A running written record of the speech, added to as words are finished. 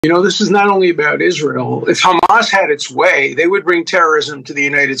You know, this is not only about Israel. If Hamas had its way, they would bring terrorism to the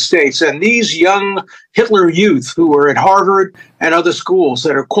United States. And these young Hitler youth who are at Harvard and other schools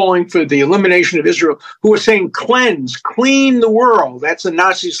that are calling for the elimination of Israel, who are saying cleanse, clean the world, that's a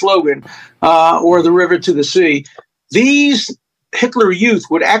Nazi slogan, or the river to the sea. These Hitler youth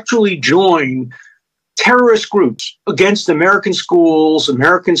would actually join terrorist groups against American schools,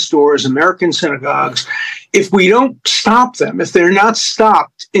 American stores, American synagogues. If we don't stop them, if they're not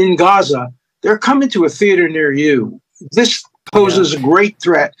stopped in Gaza, they're coming to a theater near you. This poses a great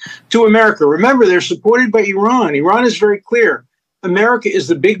threat to America. Remember, they're supported by Iran. Iran is very clear. America is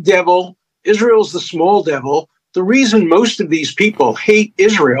the big devil. Israel's the small devil. The reason most of these people hate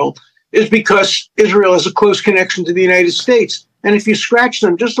Israel is because Israel has a close connection to the United States. And if you scratch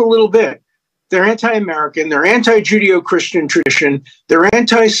them just a little bit, they're anti-American, they're anti-Judeo-Christian tradition, they're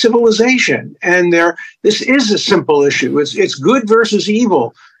anti-civilization, and this is a simple issue. It's good versus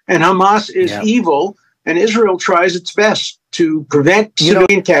evil, and Hamas is evil, and Israel tries its best to prevent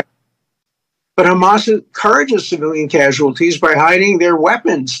civilian casualties. But Hamas encourages civilian casualties by hiding their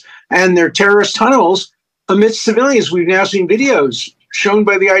weapons and their terrorist tunnels amidst civilians. We've now seen videos shown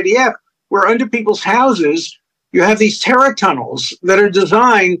by the IDF where under people's houses you have these terror tunnels that are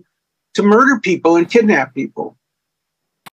designed to murder people and kidnap people.